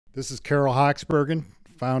This is Carol Hoxbergen,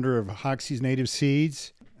 founder of Hoxie's Native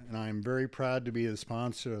Seeds, and I'm very proud to be the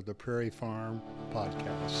sponsor of the Prairie Farm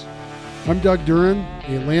podcast. I'm Doug Duran,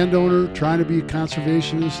 a landowner trying to be a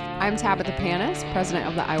conservationist. I'm Tabitha Panis, president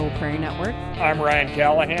of the Iowa Prairie Network. I'm Ryan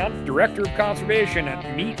Callahan, director of conservation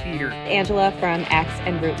at Meat Eater. Angela from Axe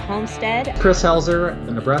and Root Homestead. Chris Helzer,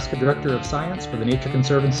 the Nebraska Director of Science for the Nature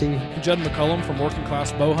Conservancy. Judd McCullum from Working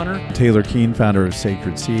Class Bowhunter. Taylor Keene, founder of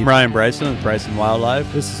Sacred Seed. Ryan Bryson of Bryson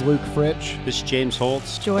Wildlife. This is Luke Fritsch. This is James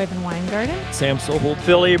Holtz. Joy Van Weingarten. Sam Soholt.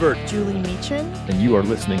 Phil Ebert. Julie Meechin. And you are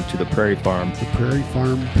listening to the Prairie Farm. The Prairie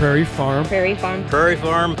Farm. Prairie Farm. Prairie Farm. Prairie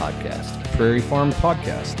Farm Podcast. Prairie Farm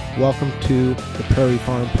Podcast. Welcome to the Prairie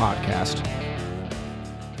Farm Podcast.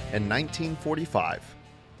 In 1945,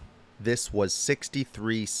 this was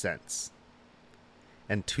 63 cents.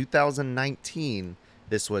 In 2019,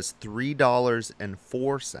 this was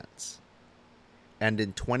 $3.04. And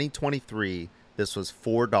in 2023, this was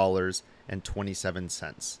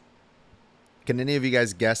 $4.27. Can any of you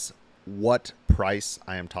guys guess what price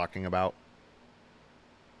I am talking about?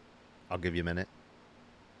 I'll give you a minute.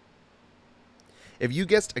 If you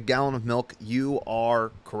guessed a gallon of milk, you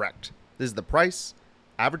are correct. This is the price,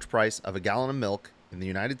 average price of a gallon of milk in the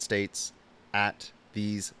United States at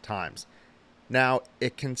these times. Now,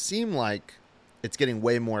 it can seem like it's getting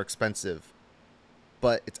way more expensive,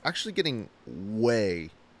 but it's actually getting way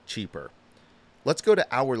cheaper. Let's go to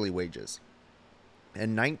hourly wages.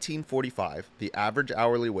 In 1945, the average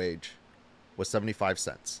hourly wage was 75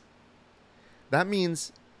 cents. That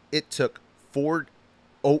means it took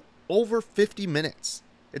over 50 minutes.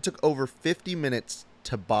 It took over 50 minutes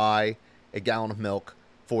to buy a gallon of milk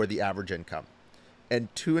for the average income. In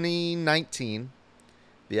 2019,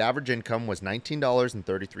 the average income was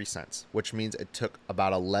 $19.33, which means it took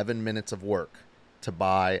about 11 minutes of work to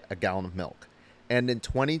buy a gallon of milk. And in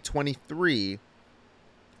 2023,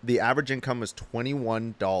 the average income was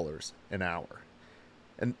 $21 an hour.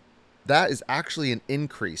 And that is actually an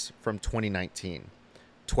increase from 2019.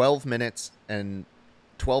 12 minutes and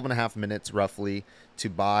 12 and a half minutes roughly to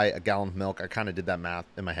buy a gallon of milk. I kind of did that math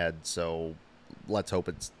in my head, so let's hope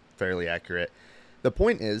it's fairly accurate. The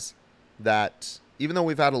point is that even though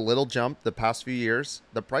we've had a little jump the past few years,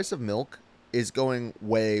 the price of milk is going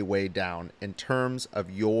way, way down in terms of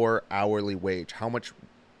your hourly wage, how much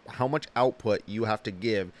output you have to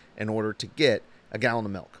give in order to get a gallon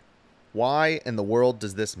of milk. Why in the world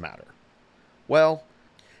does this matter? Well,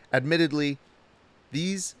 admittedly,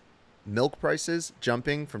 these milk prices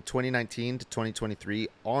jumping from 2019 to 2023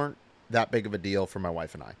 aren't that big of a deal for my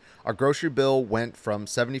wife and I. Our grocery bill went from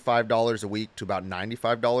 $75 a week to about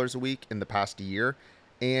 $95 a week in the past year.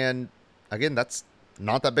 And again, that's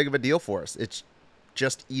not that big of a deal for us. It's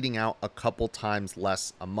just eating out a couple times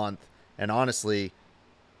less a month. And honestly,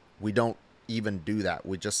 we don't even do that.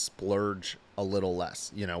 We just splurge a little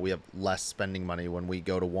less. You know, we have less spending money when we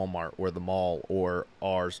go to Walmart or the mall or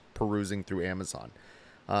are perusing through Amazon.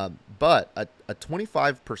 But a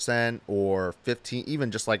 25% or 15,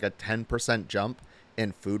 even just like a 10% jump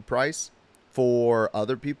in food price for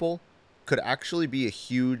other people could actually be a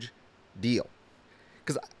huge deal.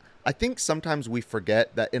 Because I think sometimes we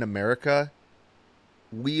forget that in America,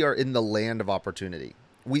 we are in the land of opportunity.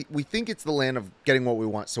 We think it's the land of getting what we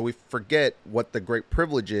want, so we forget what the great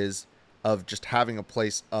privilege is of just having a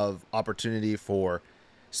place of opportunity for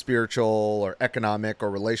spiritual or economic or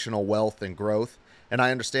relational wealth and growth. And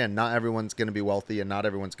I understand not everyone's going to be wealthy and not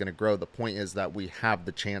everyone's going to grow. The point is that we have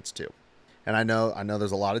the chance to. And I know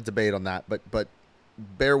there's a lot of debate on that, but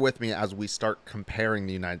bear with me as we start comparing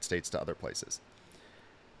the United States to other places.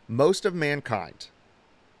 Most of mankind,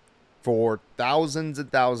 for thousands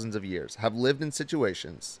and thousands of years, have lived in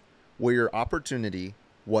situations where your opportunity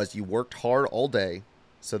was you worked hard all day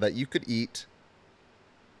so that you could eat,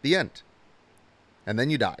 the end. And then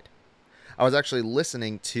you died. I was actually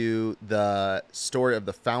listening to the story of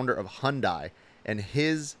the founder of Hyundai, and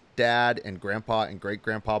his dad and grandpa and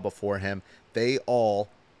great-grandpa before him, they all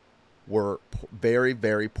were very,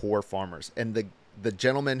 very poor farmers. And the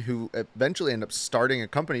gentleman who eventually ended up starting a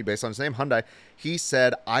company based on his name, Hyundai, he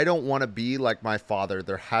said, I don't want to be like my father.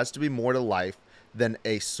 There has to be more to life than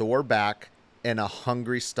a sore back and a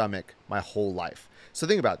hungry stomach my whole life. So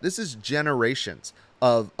think about it. This is generations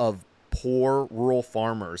of poor rural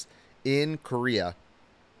farmers in Korea.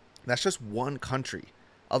 That's just one country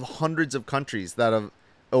of hundreds of countries that have,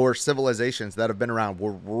 or civilizations that have been around,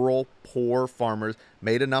 where rural poor farmers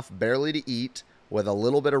made enough barely to eat with a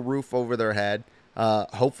little bit of roof over their head,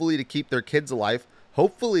 hopefully to keep their kids alive.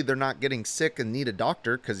 Hopefully they're not getting sick and need a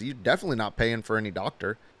doctor, because you're definitely not paying for any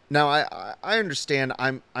doctor. Now I understand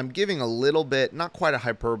I'm giving a little bit, not quite a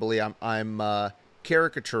hyperbole. I'm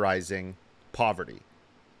caricaturizing poverty.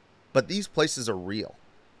 But these places are real.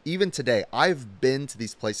 Even today, I've been to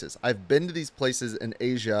these places. I've been to these places in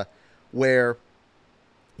Asia where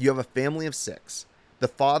you have a family of 6. The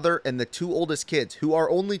father and the 2 oldest kids, who are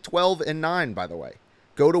only 12 and 9, by the way,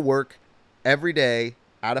 go to work every day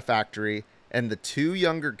at a factory, and the 2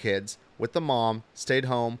 younger kids with the mom stayed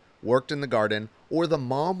home, worked in the garden, or the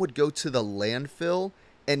mom would go to the landfill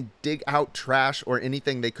and dig out trash or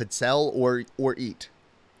anything they could sell or eat.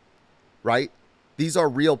 Right? These are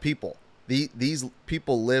real people. These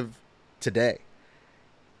people live today.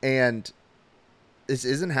 And this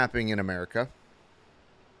isn't happening in America.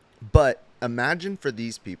 But imagine for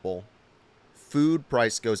these people, food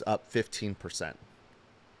price goes up 15%.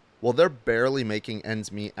 Well, they're barely making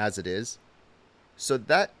ends meet as it is. So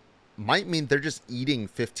that might mean they're just eating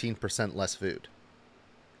 15% less food.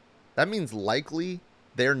 That means likely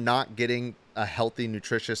they're not getting a healthy,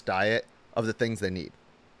 nutritious diet of the things they need.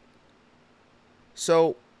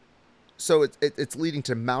 So it's leading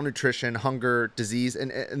to malnutrition, hunger, disease,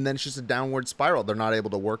 and then it's just a downward spiral. They're not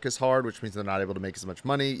able to work as hard, which means they're not able to make as much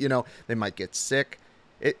money. They might get sick.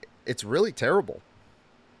 It's really terrible.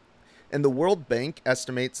 And the World Bank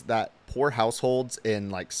estimates that poor households in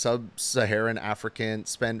like sub-Saharan Africa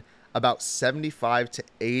spend about 75 to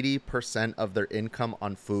 80% of their income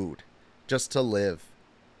on food just to live.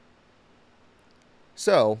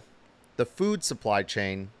 So the food supply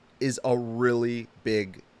chain is a really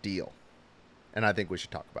big deal. And I think we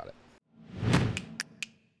should talk about it.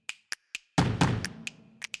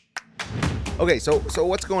 Okay, so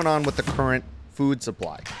what's going on with the current food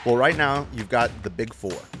supply? Well, right now you've got the big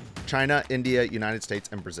 4. China, India, United States,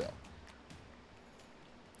 and Brazil.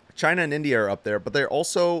 China and India are up there, but they're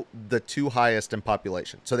also the 2 highest in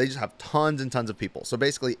population. So they just have tons and tons of people. So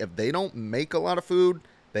basically, if they don't make a lot of food,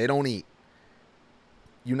 they don't eat.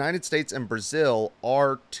 United States and Brazil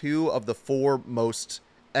are 2 of the 4 most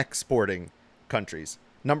exporting countries.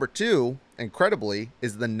 Number 2, incredibly,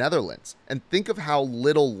 is the Netherlands. And think of how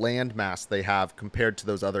little land mass they have compared to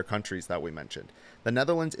those other countries that we mentioned. The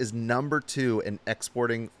Netherlands is number 2 in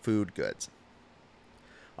exporting food goods.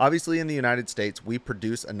 Obviously, in the United States, we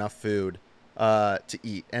produce enough food to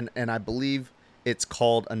eat. And I believe it's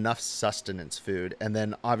called enough sustenance food. And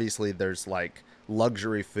then obviously there's like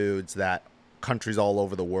luxury foods that countries all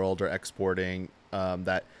over the world are exporting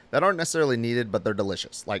that aren't necessarily needed, but they're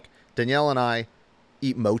delicious. Like Danielle and I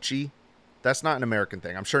eat mochi. That's not an American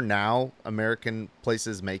thing. I'm sure now American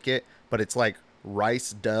places make it, but it's like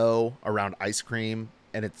rice dough around ice cream,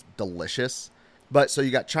 and it's delicious. But so you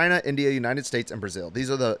got China, India, United States, and Brazil. These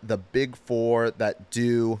are the big 4 that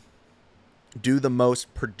do the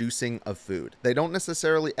most producing of food. They don't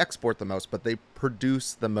necessarily export the most, but they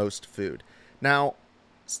produce the most food. Now,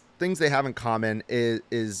 things they have in common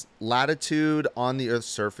is latitude on the Earth's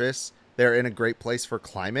surface. They're in a great place for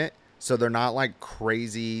climate. So they're not like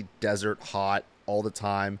crazy desert hot all the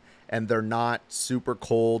time. And they're not super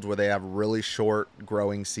cold where they have really short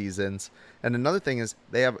growing seasons. And another thing is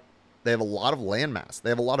they have a lot of land mass. They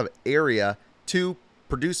have a lot of area to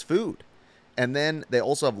produce food. And then they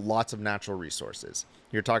also have lots of natural resources.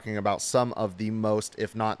 You're talking about some of the most,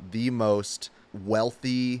 if not the most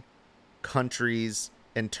wealthy countries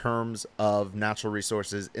in terms of natural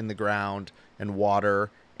resources in the ground and water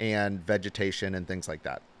and vegetation and things like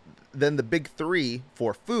that. Then the big 3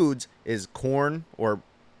 for foods is corn or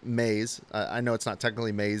maize. I know it's not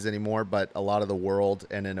technically maize anymore, but a lot of the world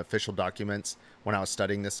and in official documents when I was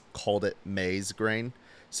studying this called it maize grain.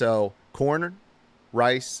 So corn,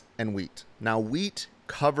 rice, and wheat. Now wheat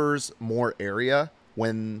covers more area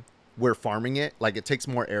when we're farming it. Like it takes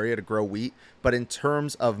more area to grow wheat, but in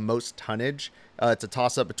terms of most tonnage, it's a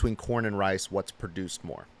toss up between corn and rice, what's produced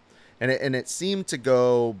more. And it seemed to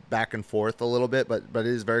go back and forth a little bit, but it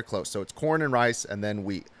is very close. So it's corn and rice and then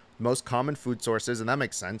wheat. Most common food sources, and that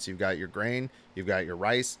makes sense. You've got your grain, you've got your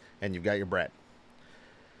rice, and you've got your bread.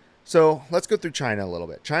 So let's go through China a little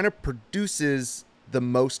bit. China produces the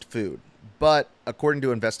most food, but according to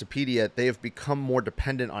Investopedia, they have become more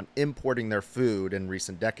dependent on importing their food in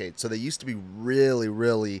recent decades. So they used to be really,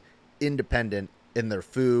 really independent in their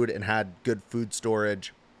food and had good food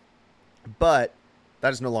storage, but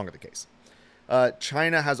that is no longer the case.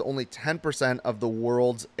 China has only 10% of the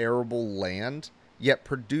world's arable land, yet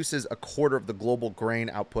produces a quarter of the global grain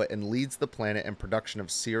output and leads the planet in production of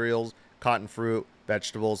cereals, cotton fruit,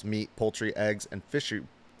 vegetables, meat, poultry, eggs, and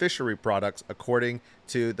fishery products, according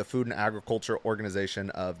to the Food and Agriculture Organization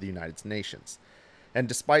of the United Nations. And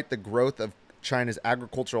despite the growth of China's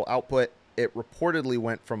agricultural output, it reportedly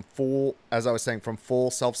went from full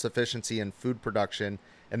self-sufficiency in food production,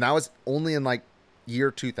 and that was only in like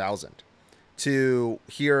year 2000, to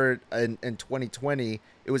here in 2020,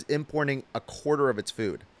 it was importing a quarter of its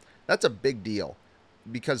food. That's a big deal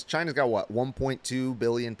because China's got, what, 1.2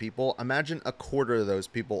 billion people? Imagine a quarter of those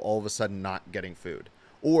people all of a sudden not getting food,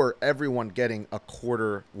 or everyone getting a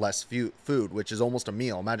quarter less food, which is almost a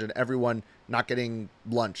meal. Imagine everyone not getting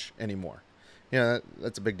lunch anymore.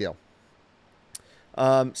 That's a big deal.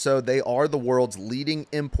 So they are the world's leading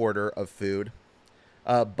importer of food,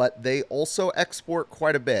 but they also export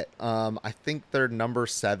quite a bit. I think they're number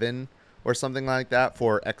 7 or something like that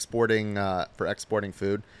for exporting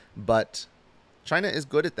food. But China is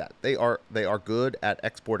good at that. They are good at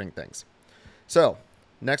exporting things. So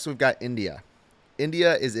next we've got India.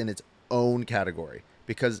 India is in its own category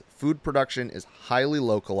because food production is highly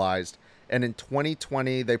localized. And in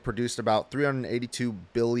 2020, they produced about 382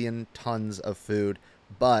 billion tons of food,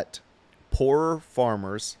 but poorer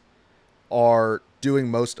farmers are doing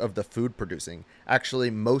most of the food producing. Actually,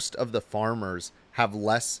 most of the farmers have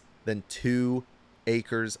less than 2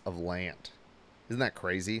 acres of land. Isn't that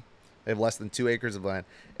crazy? They have less than 2 acres of land.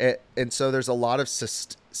 And so there's a lot of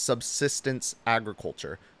subsistence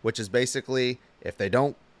agriculture, which is basically if they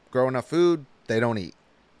don't grow enough food, they don't eat.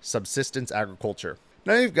 Subsistence agriculture.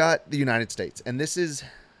 Now you've got the United States, and this is,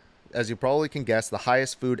 as you probably can guess, the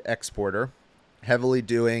highest food exporter, heavily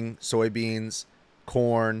doing soybeans,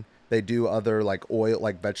 corn. They do other like oil,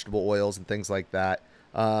 like vegetable oils and things like that.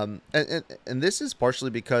 And this is partially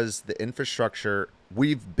because the infrastructure,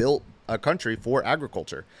 we've built a country for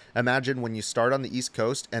agriculture. Imagine when you start on the East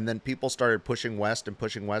Coast and then people started pushing west and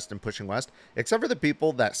pushing west and pushing west, except for the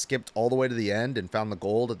people that skipped all the way to the end and found the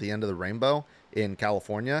gold at the end of the rainbow in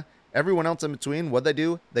California. Everyone else in between, what'd they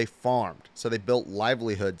do? They farmed. So they built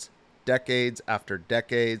livelihoods decades after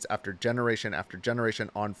decades after generation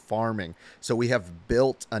on farming. So we have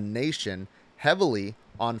built a nation heavily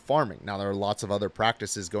on farming. Now, there are lots of other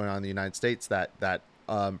practices going on in the United States that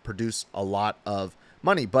produce a lot of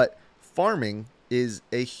money, but farming is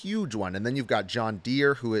a huge one. And then you've got John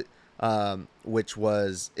Deere, which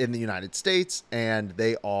was in the United States, and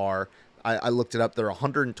they are, I looked it up, they're a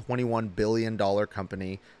 $121 billion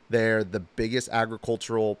company. They're the biggest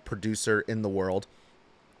agricultural producer in the world.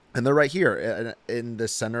 And they're right here in the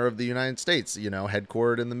center of the United States,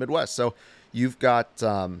 headquartered in the Midwest. So you've got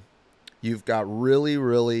really,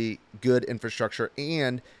 really good infrastructure,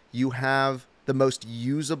 and you have the most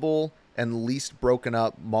usable and least broken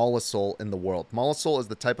up mollisol in the world. Mollisol is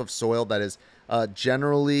the type of soil that is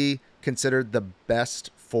generally considered the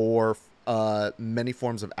best for many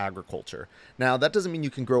forms of agriculture. Now, that doesn't mean you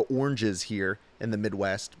can grow oranges here in the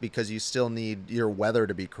Midwest because you still need your weather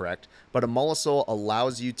to be correct. But a mollisol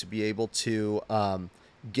allows you to be able to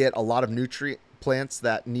get a lot of plants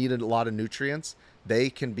that need a lot of nutrients. They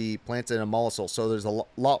can be planted in a mollisol. So there's a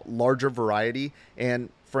lot larger variety. And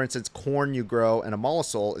for instance, corn you grow in a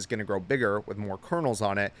mollisol is going to grow bigger with more kernels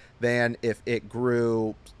on it than if it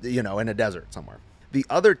grew, in a desert somewhere. The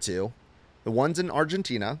other two, the one's in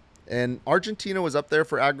Argentina. And Argentina was up there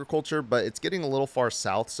for agriculture, but it's getting a little far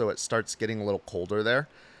south, so it starts getting a little colder there.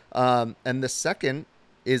 And the second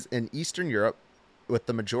is in Eastern Europe, with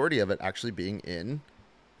the majority of it actually being in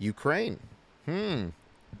Ukraine.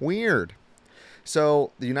 Weird.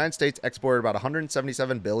 So the United States exported about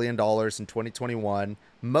 $177 billion in 2021,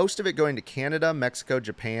 most of it going to Canada, Mexico,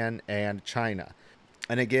 Japan, and China.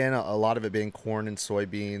 And again, a lot of it being corn and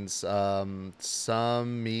soybeans,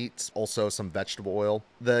 some meats, also some vegetable oil.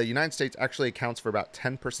 The United States actually accounts for about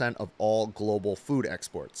 10% of all global food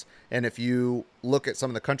exports. And if you look at some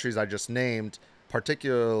of the countries I just named,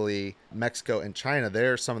 particularly Mexico and China,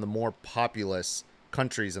 they're some of the more populous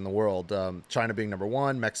countries in the world. China being number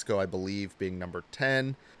 1, Mexico, I believe, being number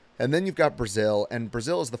 10. And then you've got Brazil, and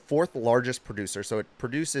Brazil is the 4th largest producer, so it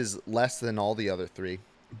produces less than all the other 3.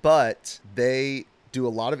 But they do a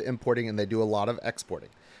lot of importing and they do a lot of exporting.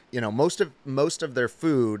 Most of their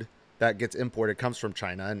food that gets imported comes from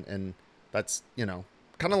China, and that's,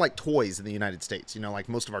 kind of like toys in the United States. Like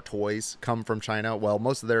most of our toys come from China. Well,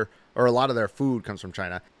 a lot of their food comes from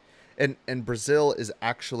China. And Brazil is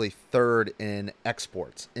actually 3rd in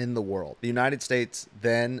exports in the world. The United States,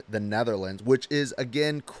 then the Netherlands, which is,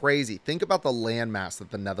 again, crazy. Think about the landmass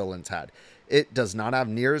that the Netherlands had. It does not have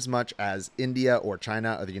near as much as India or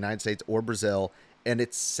China or the United States or Brazil, and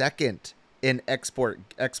it's 2nd in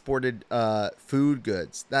exported food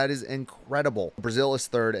goods. That is incredible. Brazil is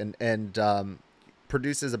 3rd and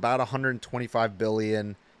produces about $125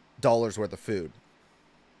 billion worth of food.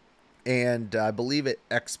 And I believe it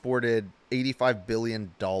exported $85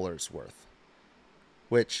 billion worth,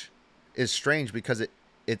 which is strange because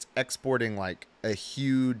it's exporting like a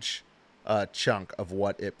huge chunk of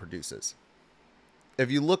what it produces. if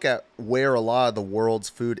you look at where a lot of the world's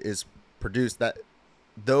food is produced, that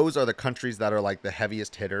those are the countries that are like the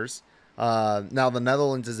heaviest hitters. Now the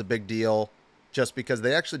Netherlands is a big deal just because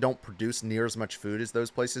they actually don't produce near as much food as those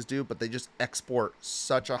places do, but they just export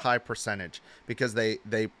such a high percentage because they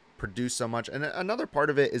produce so much. And another part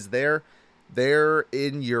of it is they're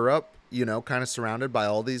in Europe, you know, kind of surrounded by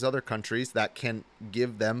all these other countries that can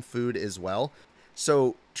give them food as well.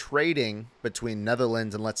 So trading between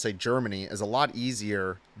Netherlands and, let's say, Germany is a lot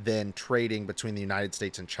easier than trading between the United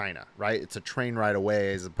States and China, right? It's a train ride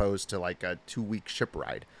away as opposed to like a 2-week ship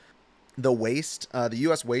ride. The waste, the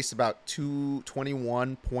U.S. wastes about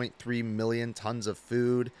 21.3 million tons of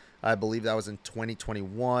food. I believe that was in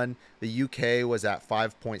 2021. The UK was at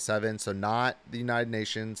 5.7, so not the United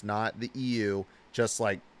Nations, not the EU, just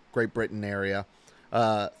like Great Britain area.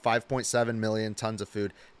 5.7 million tons of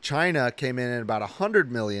food. China came in at about 100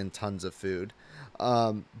 million tons of food.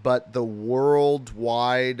 But the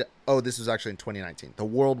worldwide, this was actually in 2019. The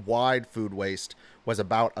worldwide food waste was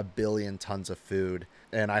about 1 billion tons of food.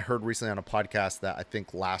 And I heard recently on a podcast that I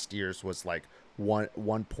think last year's was like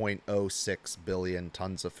 1.06 billion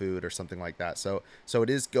tons of food or something like that. So it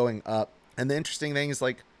is going up. And the interesting thing is,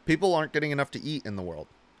 like, people aren't getting enough to eat in the world.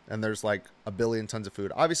 And there's like 1 billion tons of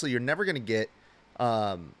food. Obviously, you're never going to get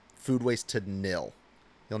food waste to nil.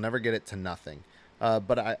 You'll never get it to nothing.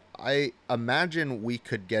 But I imagine we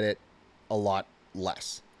could get it a lot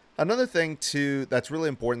less. Another thing too that's really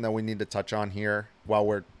important that we need to touch on here while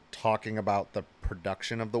we're talking about the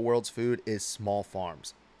production of the world's food is small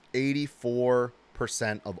farms. 84%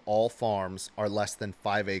 of all farms are less than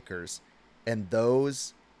 5 acres, and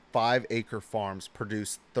those 5-acre farms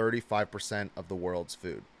produce 35% of the world's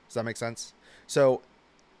food. Does that make sense? So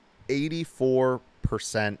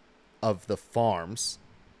 84% of the farms,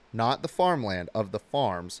 not the farmland, of the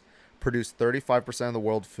farms, produce 35% of the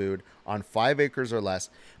world's food on 5 acres or less.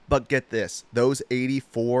 But get this, those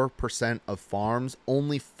 84% of farms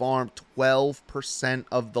only farm 12%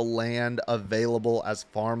 of the land available as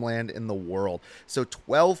farmland in the world. So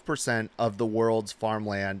 12% of the world's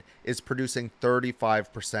farmland is producing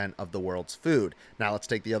 35% of the world's food. Now let's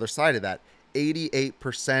take the other side of that.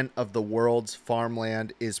 88% of the world's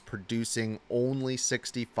farmland is producing only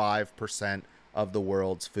 65% of the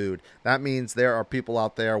world's food. That means there are people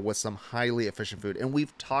out there with some highly efficient food. And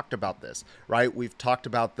we've talked about this, right? We've talked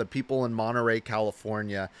about the people in Monterey,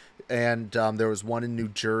 California, and there was one in New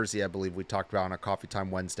Jersey, I believe we talked about on a Coffee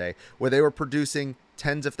Time Wednesday, where they were producing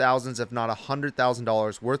tens of thousands, if not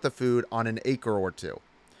 $100,000 worth of food on an acre or two,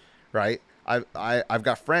 right? I've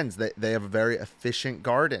got friends that they have a very efficient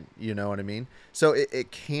garden, you know what I mean? So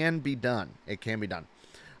it can be done. It can be done.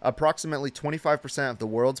 Approximately 25% of the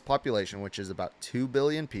world's population, which is about 2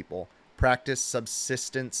 billion people, practice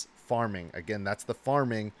subsistence farming. Again, that's the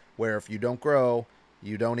farming where if you don't grow,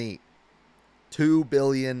 you don't eat. 2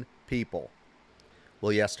 billion people.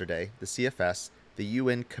 Well, yesterday, the CFS, the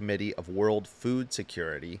UN Committee of World Food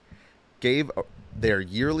Security, gave their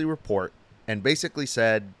yearly report and basically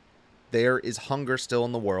said there is hunger still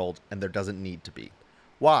in the world and there doesn't need to be.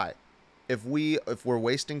 Why? If we're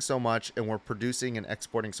wasting so much and we're producing and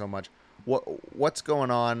exporting so much, what's going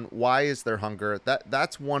on? Why is there hunger?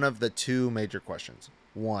 That's one of the two major questions.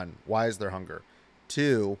 1, why is there hunger?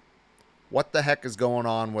 2, what the heck is going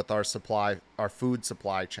on with our food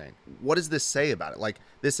supply chain? What does this say about it? Like,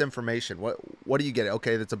 this information, what do you get?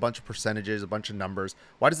 Okay, that's a bunch of percentages, a bunch of numbers.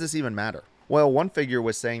 Why does this even matter? Well, one figure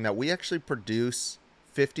was saying that we actually produce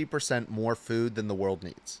 50% more food than the world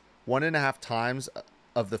needs. 1.5 times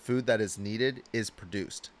of the food that is needed is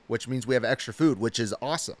produced, which means we have extra food, which is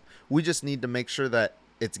awesome. We just need to make sure that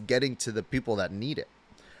it's getting to the people that need it.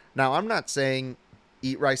 Now, I'm not saying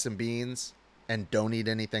eat rice and beans and don't eat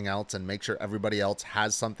anything else and make sure everybody else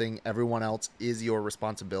has something. Everyone else is your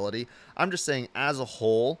responsibility. I'm just saying, as a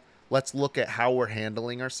whole, let's look at how we're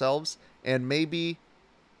handling ourselves and maybe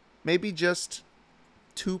just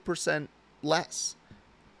 2% less.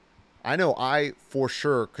 I know I, for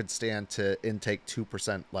sure, could stand to intake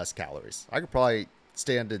 2% less calories. I could probably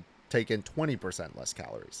stand to take in 20% less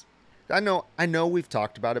calories. I know we've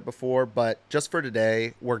talked about it before, but just for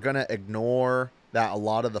today, we're going to ignore that a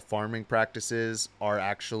lot of the farming practices are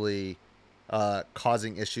actually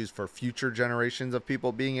causing issues for future generations of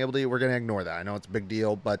people being able to eat. We're going to ignore that. I know it's a big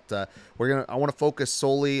deal, but I want to focus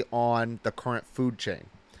solely on the current food chain.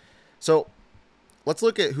 So let's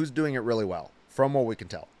look at who's doing it really well. From what we can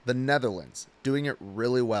tell, the Netherlands doing it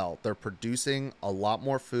really well. They're producing a lot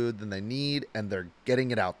more food than they need, and they're getting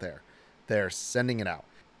it out there. They're sending it out.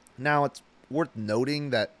 Now, it's worth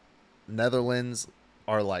noting that Netherlands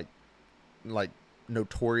are like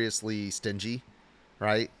notoriously stingy.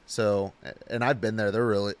 right? So, and I've been there.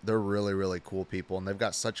 They're really cool people, and they've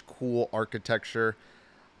got such cool architecture.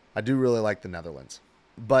 I do really like the Netherlands,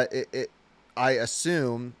 but I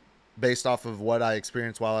assume, based off of what I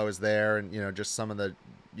experienced while I was there, and just some of the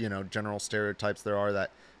general stereotypes there are,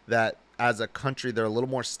 that as a country they're a little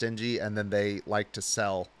more stingy, and then they like to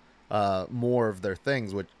sell more of their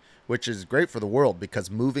things, which is great for the world, because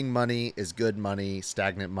moving money is good money.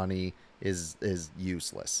 Stagnant money is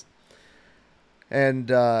useless. And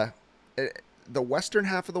the western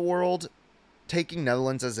half of the world, taking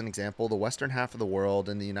Netherlands as an example, the western half of the world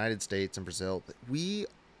and the United States and Brazil, we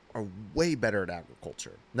are way better at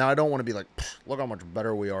agriculture. Now, I don't want to be like, look how much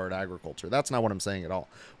better we are at agriculture. That's not what I'm saying at all.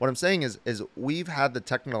 What I'm saying is we've had the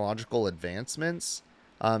technological advancements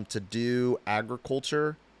to do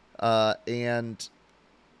agriculture, and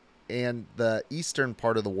the eastern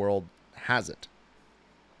part of the world hasn't.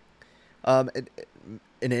 In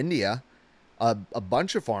India, a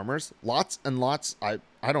bunch of farmers, lots and lots, I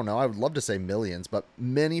don't know, I would love to say millions, but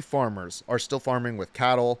many farmers are still farming with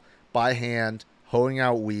cattle by hand, hoeing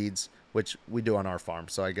out weeds, which we do on our farm.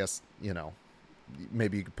 So I guess,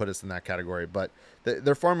 maybe you could put us in that category, but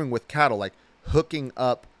they're farming with cattle, like hooking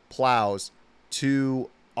up plows to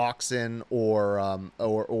oxen or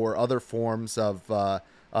other forms of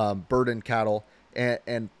burden cattle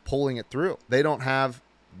and pulling it through. They don't have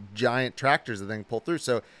giant tractors that they can pull through.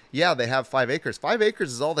 So yeah, they have 5 acres. 5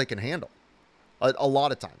 acres is all they can handle. A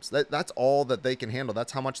lot of times that's all that they can handle.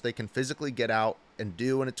 That's how much they can physically get out and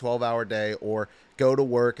do in a 12-hour day, or go to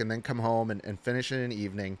work and then come home and finish in an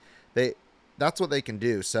evening. That's what they can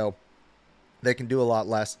do. So they can do a lot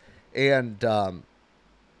less. And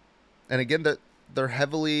again, they're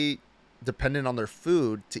heavily dependent on their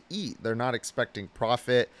food to eat. They're not expecting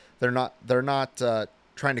profit. They're not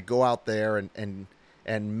trying to go out there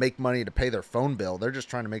and make money to pay their phone bill. They're just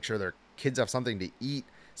trying to make sure their kids have something to eat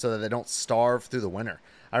so that they don't starve through the winter.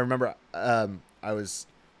 I remember I was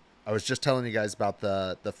just telling you guys about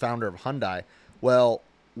the founder of Hyundai. Well,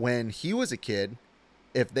 when he was a kid,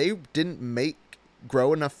 if they didn't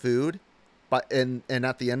grow enough food, and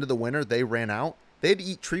at the end of the winter they ran out, they'd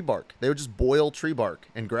eat tree bark. They would just boil tree bark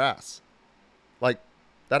and grass. Like,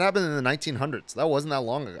 that happened in the 1900s. That wasn't that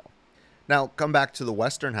long ago. Now, come back to the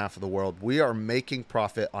western half of the world. We are making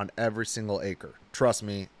profit on every single acre. Trust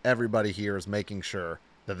me, everybody here is making sure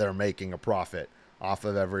that they're making a profit off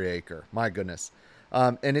of every acre. My goodness.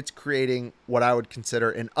 And it's creating what I would consider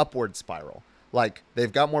an upward spiral. Like,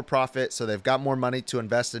 they've got more profit, so they've got more money to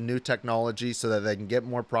invest in new technology so that they can get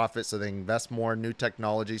more profit, so they can invest more in new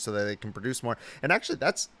technology so that they can produce more. And actually,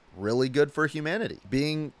 that's really good for humanity.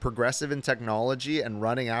 Being progressive in technology and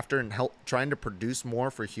running after and trying to produce more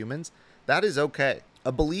for humans, that is okay.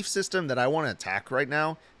 A belief system that I want to attack right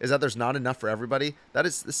now is that there's not enough for everybody. That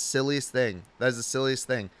is the silliest thing. That is the silliest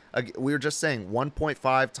thing. We were just saying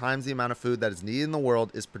 1.5 times the amount of food that is needed in the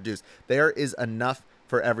world is produced. There is enough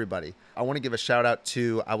for everybody. I want to give a shout out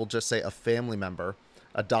to, I will just say, a family member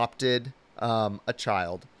adopted a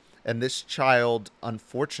child. And this child,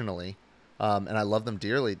 unfortunately, and I love them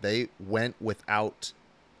dearly, they went without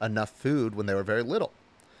enough food when they were very little.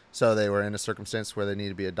 So they were in a circumstance where they needed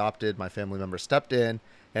to be adopted. My family member stepped in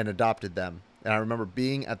and adopted them. And I remember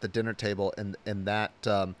being at the dinner table, and that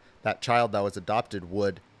child that was adopted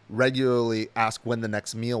would regularly ask when the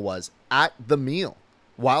next meal was at the meal.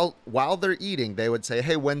 While they're eating, they would say,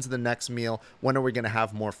 hey, when's the next meal? When are we going to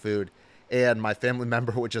have more food? And my family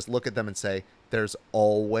member would just look at them and say, there's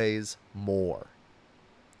always more.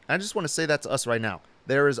 I just want to say that to us right now.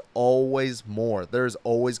 There is always more. There is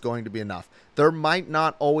always going to be enough. There might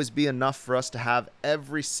not always be enough for us to have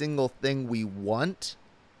every single thing we want,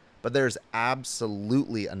 but there's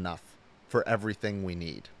absolutely enough for everything we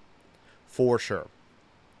need. For sure.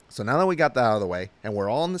 So now that we got that out of the way, and we're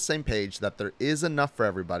all on the same page that there is enough for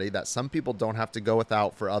everybody, that some people don't have to go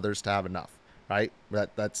without for others to have enough, right?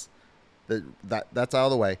 That's out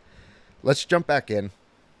of the way. Let's jump back in.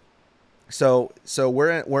 So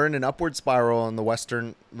we're in an upward spiral in the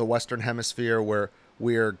western hemisphere, where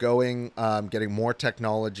we're going, getting more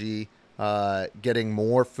technology, getting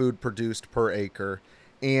more food produced per acre,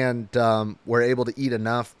 and we're able to eat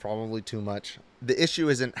enough, probably too much. The issue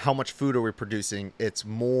isn't how much food are we producing; it's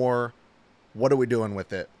more, what are we doing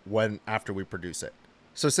with it after we produce it.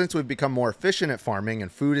 So since we've become more efficient at farming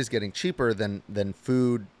and food is getting cheaper, then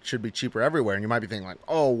food should be cheaper everywhere. And you might be thinking like,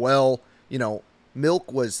 oh well,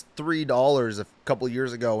 milk was $3 a couple of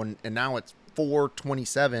years ago, and now it's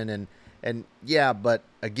 $4.27, and yeah, but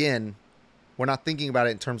again, we're not thinking about it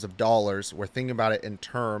in terms of dollars. We're thinking about it in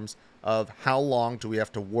terms of how long do we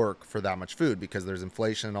have to work for that much food, because there's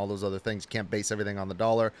inflation and all those other things. You can't base everything on the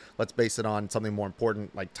dollar. Let's base it on something more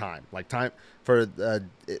important, like time. Like time, for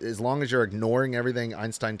as long as you're ignoring everything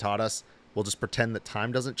Einstein taught us, we'll just pretend that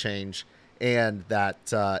time doesn't change and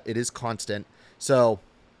that it is constant. So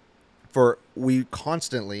I am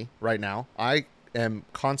constantly right now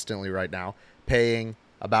paying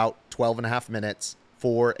about 12 and a half minutes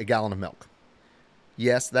for a gallon of milk.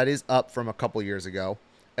 Yes, that is up from a couple years ago,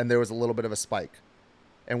 and there was a little bit of a spike.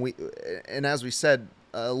 And as we said,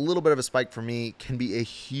 a little bit of a spike for me can be a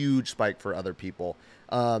huge spike for other people.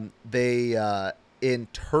 In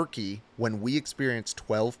Turkey, when we experienced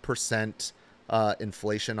 12%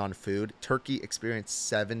 inflation on food, Turkey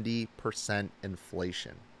experienced 70%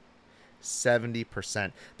 inflation.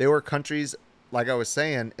 70%. They were countries, like I was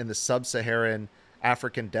saying, in the sub-Saharan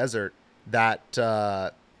African desert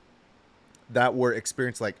that were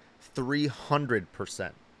experienced like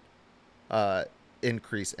 300%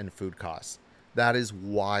 increase in food costs. That is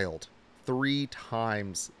wild. 3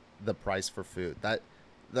 times the price for food.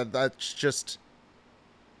 That's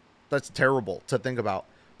terrible to think about.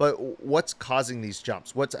 But what's causing these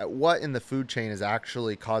jumps? What in the food chain is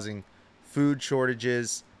actually causing food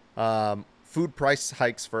shortages, food price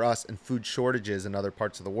hikes for us, and food shortages in other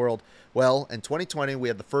parts of the world? Well, in 2020, we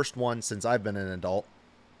had the first one since I've been an adult.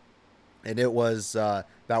 And it was that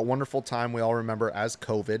wonderful time we all remember as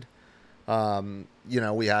COVID.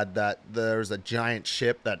 We had there was a giant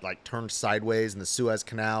ship that like turned sideways in the Suez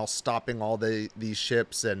Canal, stopping all these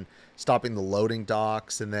ships and stopping the loading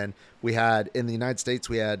docks. And then we had in the United States,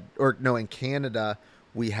 in Canada,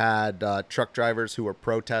 we had truck drivers who were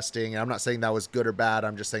protesting. And I'm not saying that was good or bad.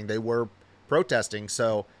 I'm just saying they were protesting.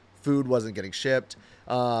 So food wasn't getting shipped.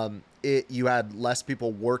 You had less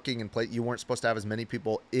people working in place. You weren't supposed to have as many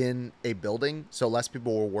people in a building, so less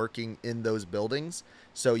people were working in those buildings.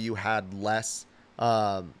 So you had less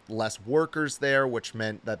workers there, which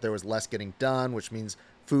meant that there was less getting done, which means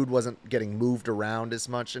food wasn't getting moved around as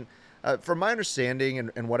much. And from my understanding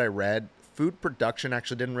and what I read, food production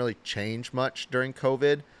actually didn't really change much during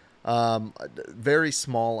COVID. Very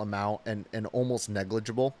small amount and almost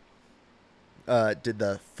negligible. Did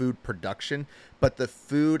the food production, but the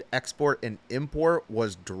food export and import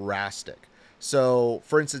was drastic. So,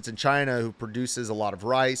 for instance, in China, who produces a lot of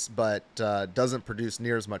rice but doesn't produce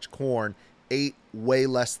near as much corn, ate way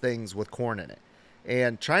less things with corn in it.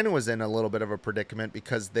 And China was in a little bit of a predicament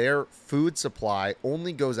because their food supply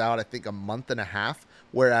only goes out, I think, a month and a half,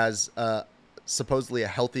 whereas supposedly a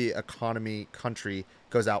healthy economy country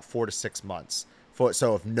goes out 4 to 6 months.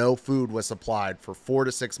 So if no food was supplied for 4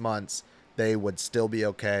 to 6 months, they would still be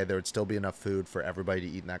okay. There would still be enough food for everybody to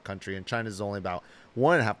eat in that country. And China's only about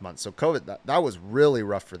 1.5 months. So COVID, that was really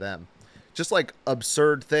rough for them. Just like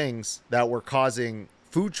absurd things that were causing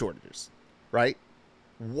food shortages, right?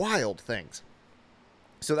 Wild things.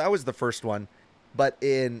 So that was the first one. But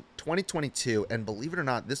in 2022, and believe it or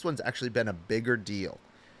not, this one's actually been a bigger deal.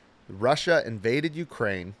 Russia invaded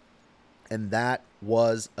Ukraine, and that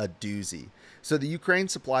was a doozy. So the Ukraine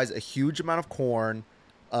supplies a huge amount of corn.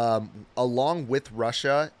 Along with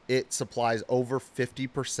Russia, it supplies over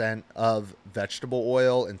 50% of vegetable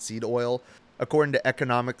oil and seed oil. According to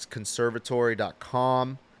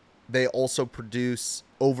economicsconservatory.com, they also produce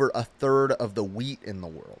over a third of the wheat in the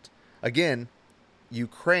world. Again,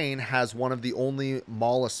 Ukraine has one of the only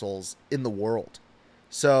mollusols in the world.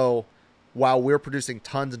 So while we're producing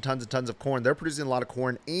tons and tons and tons of corn, they're producing a lot of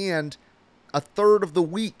corn and a third of the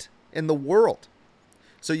wheat in the world.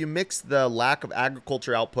 So you mix the lack of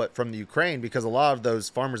agriculture output from the Ukraine, because a lot of those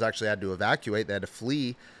farmers actually had to evacuate, they had to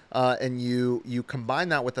flee, and you combine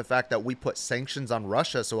that with the fact that we put sanctions on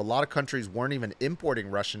Russia, so a lot of countries weren't even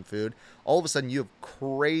importing Russian food. All of a sudden, you have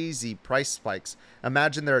crazy price spikes.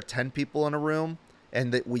 Imagine there are 10 people in a room,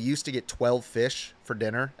 and that we used to get 12 fish for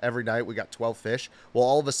dinner every night. We got 12 fish. Well,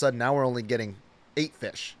 all of a sudden, now we're only getting 8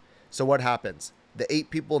 fish. So what happens? The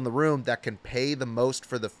 8 people in the room that can pay the most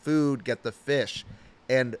for the food get the fish.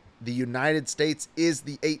 And the United States is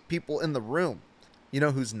the 8 people in the room. You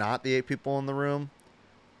know who's not the 8 people in the room?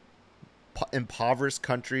 Impoverished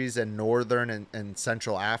countries in northern and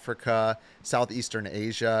central Africa, southeastern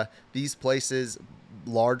Asia. These places,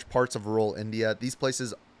 large parts of rural India, these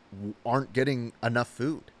places aren't getting enough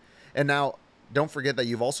food. And now, don't forget that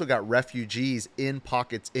you've also got refugees in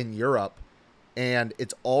pockets in Europe, and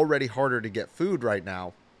it's already harder to get food right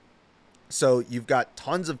now. So you've got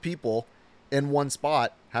tons of people in one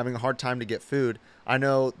spot having a hard time to get food. I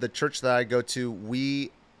know the church that I go to,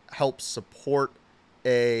 we help support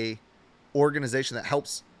a organization that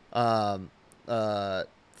helps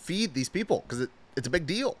feed these people, because it's a big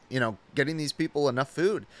deal, getting these people enough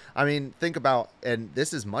food. I mean, think about, and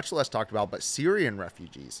this is much less talked about, but Syrian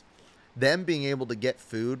refugees, them being able to get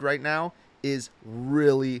food right now is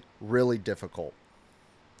really, really difficult.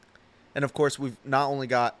 And of course, we've not only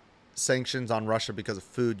got sanctions on Russia because of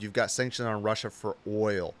food, you've got sanctions on Russia for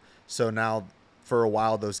oil. So now, for a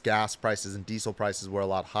while, those gas prices and diesel prices were a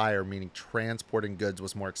lot higher, meaning transporting goods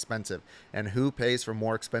was more expensive. And who pays for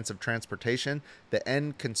more expensive transportation? The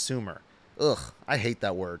end consumer. Ugh, I hate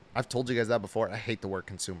that word. I've told you guys that before. I hate the word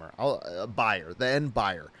consumer. A buyer, the end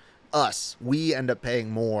buyer. Us, we end up paying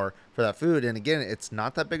more for that food. And again, it's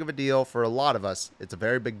not that big of a deal for a lot of us. It's a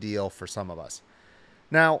very big deal for some of us.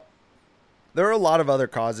 Now, there are a lot of other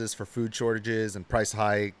causes for food shortages and price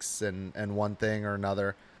hikes and one thing or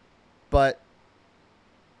another. But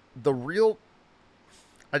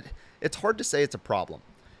it's hard to say it's a problem.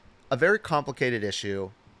 A very complicated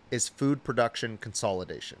issue is food production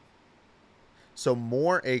consolidation. So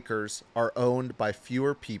more acres are owned by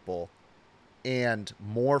fewer people and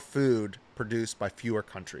more food produced by fewer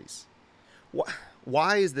countries.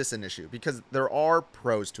 Why is this an issue? Because there are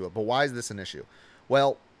pros to it, but why is this an issue?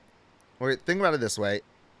 Well, think about it this way.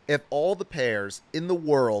 If all the pears in the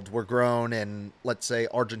world were grown in, let's say,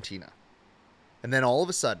 Argentina, and then all of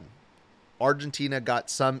a sudden, Argentina got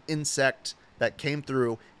some insect that came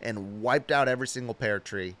through and wiped out every single pear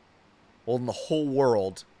tree, well, then the whole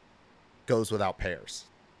world goes without pears.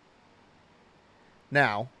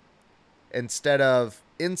 Now, instead of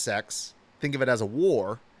insects, think of it as a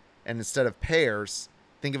war, and instead of pears,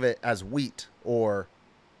 think of it as wheat or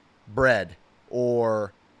bread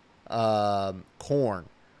or corn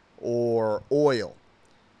or oil.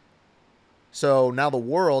 So now the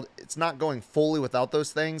world, it's not going fully without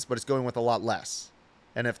those things, but it's going with a lot less.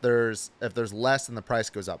 And if there's less, then the price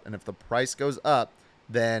goes up. And if the price goes up,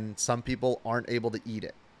 then some people aren't able to eat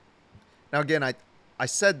it. Now, again, I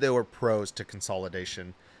said there were pros to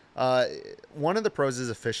consolidation. One of the pros is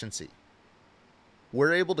efficiency.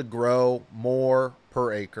 We're able to grow more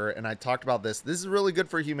per acre. And I talked about this. This is really good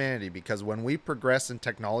for humanity because when we progress in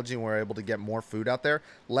technology and we're able to get more food out there,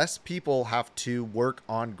 less people have to work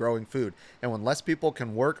on growing food. And when less people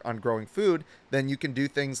can work on growing food, then you can do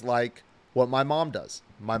things like what my mom does.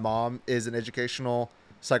 My mom is an educational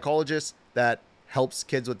psychologist that helps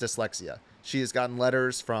kids with dyslexia. She has gotten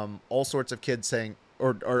letters from all sorts of kids saying,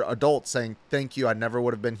 or adults saying, thank you, I never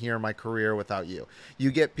would have been here in my career without you. You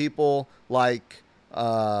get people like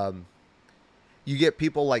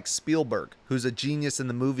Spielberg, who's a genius in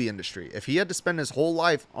the movie industry. If he had to spend his whole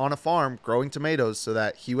life on a farm growing tomatoes so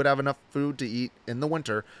that he would have enough food to eat in the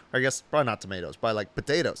winter, or I guess probably not tomatoes, probably like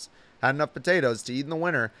potatoes, had enough potatoes to eat in the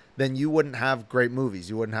winter, then you wouldn't have great movies.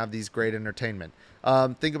 You wouldn't have these great entertainment.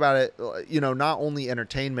 Think about it, not only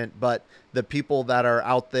entertainment, but the people that are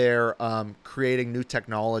out there creating new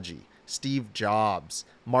technology. Steve Jobs,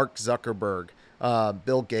 Mark Zuckerberg,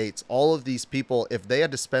 Bill Gates, all of these people, if they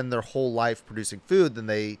had to spend their whole life producing food, then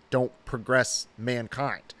they don't progress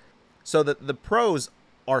mankind. So the pros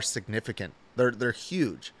are significant. They're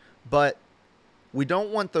huge, but we don't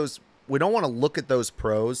want to look at those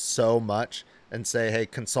pros so much and say, hey,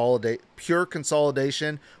 pure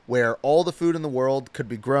consolidation where all the food in the world could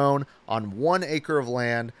be grown on 1 acre of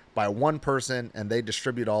land by one person and they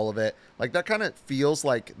distribute all of it. Like that kind of feels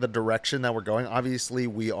like the direction that we're going. Obviously,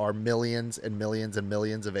 we are millions and millions and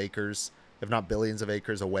millions of acres, if not billions of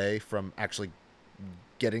acres away from actually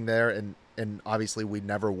getting there. And obviously we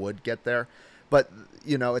never would get there. But,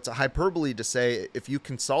 it's a hyperbole to say if you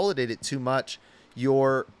consolidate it too much,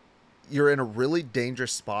 you're in a really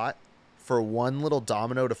dangerous spot for one little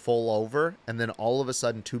domino to fall over, and then all of a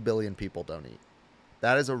sudden 2 billion people don't eat.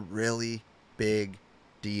 That is a really big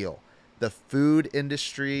deal. The food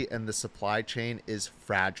industry and the supply chain is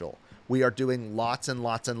fragile. We are doing lots and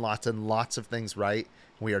lots and lots and lots of things right.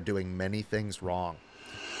 We are doing many things wrong.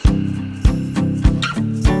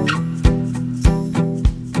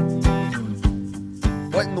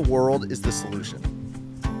 What in the world is the solution?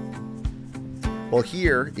 Well,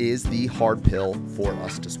 here is the hard pill for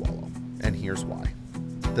us to swallow. And here's why.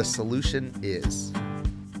 The solution is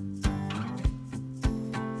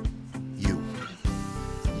you.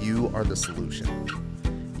 You are the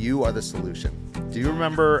solution. You are the solution. Do you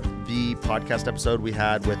remember the podcast episode we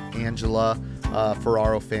had with Angela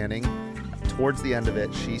Ferraro Fanning? Towards the end of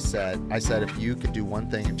it, I said, if you could do one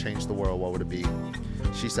thing and change the world, what would it be?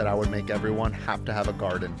 She said, I would make everyone have to have a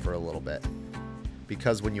garden for a little bit.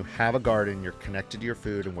 Because when you have a garden, you're connected to your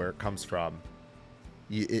food and where it comes from.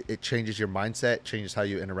 It changes your mindset, changes how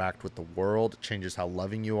you interact with the world, changes how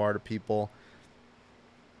loving you are to people.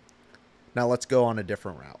 Now let's go on a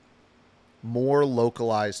different route. more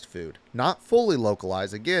localized food. Not fully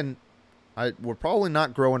localized. Again, we're probably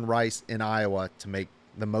not growing rice in Iowa to make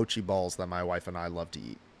the mochi balls that my wife and I love to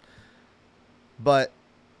eat. But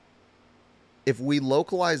if we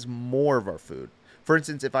localize more of our food, for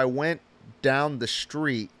instance, if I went down the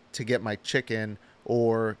street to get my chicken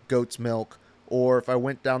or goat's milk, or if I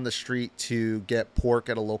went down the street to get pork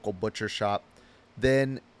at a local butcher shop,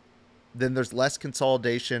 then there's less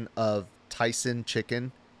consolidation of Tyson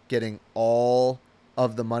chicken getting all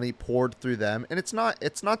of the money poured through them. And it's not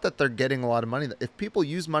that they're getting a lot of money. If people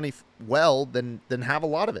use money well, then have a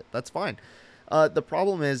lot of it. That's fine. The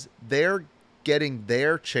problem is they're getting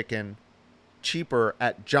their chicken cheaper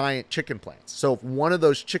at giant chicken plants. So if one of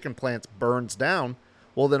those chicken plants burns down,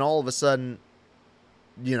 well, then all of a sudden,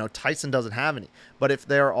 Tyson doesn't have any. But if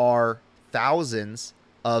there are thousands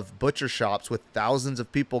of butcher shops with thousands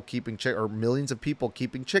of people keeping or millions of people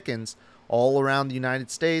keeping chickens all around the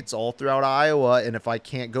United States, all throughout Iowa, and if I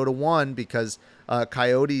can't go to one because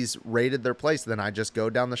coyotes raided their place, then I just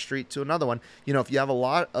go down the street to another one. If you have a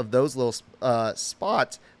lot of those little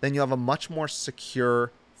spots, then you have a much more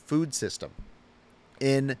secure food system.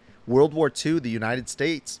 In World War II, the United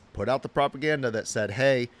States put out the propaganda that said,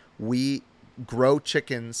 hey, we grow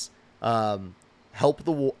chickens, help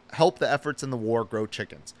the efforts in the war grow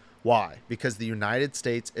chickens. Why? Because the United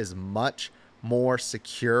States is much more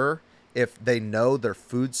secure if they know their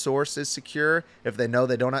food source is secure, if they know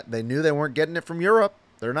they knew they weren't getting it from Europe.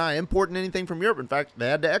 They're not importing anything from Europe. In fact, they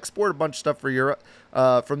had to export a bunch of stuff for Europe,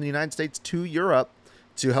 from the United States to Europe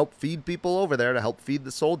to help feed people over there, to help feed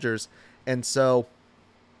the soldiers. And so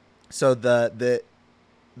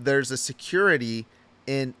there's a security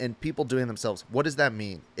in people doing themselves. What does that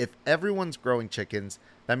mean? If everyone's growing chickens,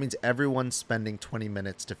 that means everyone's spending 20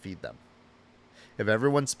 minutes to feed them. If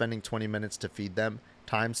everyone's spending 20 minutes to feed them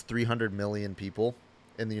times 300 million people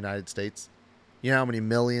in the United States, you know how many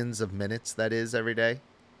millions of minutes that is every day?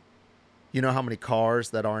 You know how many cars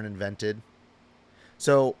that aren't invented?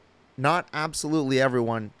 So not absolutely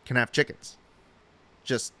everyone can have chickens.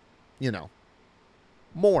 Just,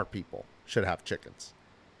 more people should have chickens.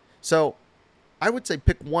 So I would say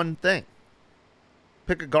pick one thing.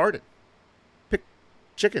 Pick a garden. Pick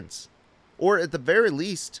chickens. Or at the very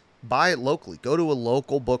least, buy it locally. Go to a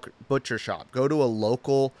local butcher shop. Go to a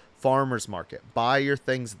local farmer's market. Buy your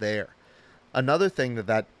things there. Another thing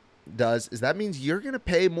that does is that means you're going to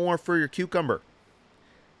pay more for your cucumber.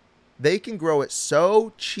 They can grow it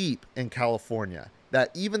so cheap in California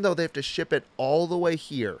that even though they have to ship it all the way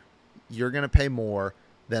here, you're going to pay more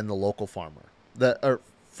than the local farmer,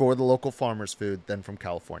 for the local farmer's food than from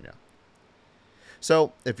California.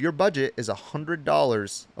 So if your budget is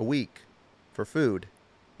 $100 a week for food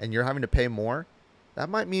and you're having to pay more, that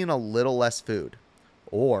might mean a little less food.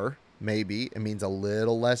 Or maybe it means a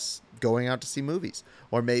little less going out to see movies.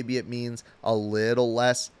 Or maybe it means a little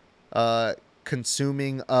less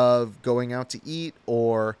consuming of going out to eat.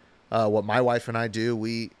 Or what my wife and I do,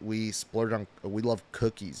 we splurge on, we love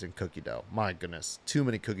cookies and cookie dough. My goodness, too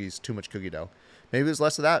many cookies, too much cookie dough. Maybe it's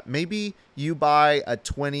less of that. Maybe you buy a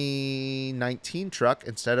 2019 truck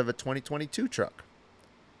instead of a 2022 truck.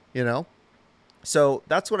 So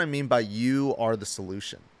that's what I mean by you are the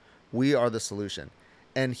solution. We are the solution.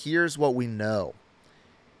 And here's what we know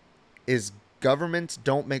is governments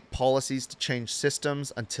don't make policies to change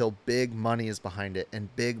systems until big money is behind it.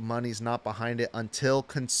 And big money's not behind it until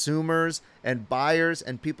consumers and buyers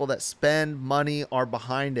and people that spend money are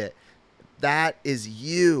behind it. That is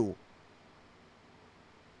you.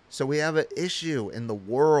 So we have an issue in the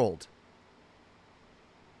world.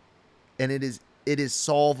 And it is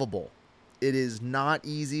solvable. It is not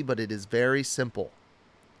easy, but it is very simple.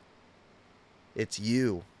 It's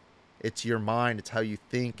you. It's your mind. It's how you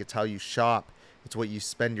think. It's how you shop. It's what you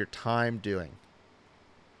spend your time doing.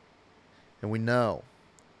 And we know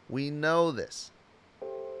this,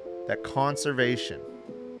 that conservation,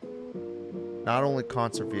 not only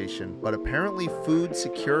conservation, but apparently food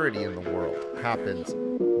security in the world happens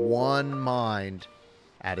one mind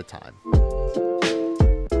at a time.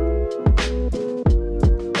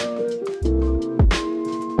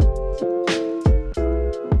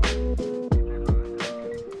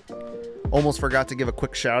 Almost forgot to give a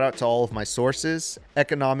quick shout out to all of my sources.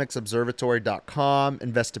 economicsobservatory.com,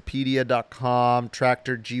 investopedia.com,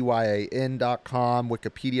 tractorgyn.com,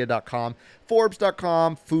 wikipedia.com,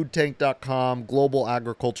 forbes.com, foodtank.com,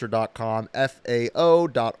 globalagriculture.com,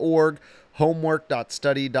 fao.org,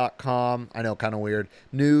 homework.study.com, I know, kind of weird,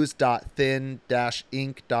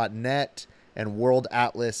 news.thin-inc.net, and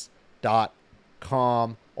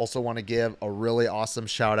worldatlas.com. Also want to give a really awesome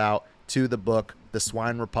shout out to the book, The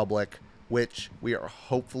Swine Republic, which we are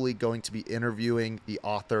hopefully going to be interviewing the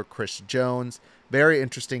author, Chris Jones. Very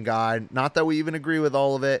interesting guy. Not that we even agree with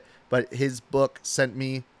all of it, but his book sent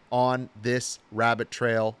me on this rabbit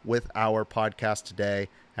trail with our podcast today,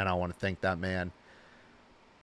 and I want to thank that man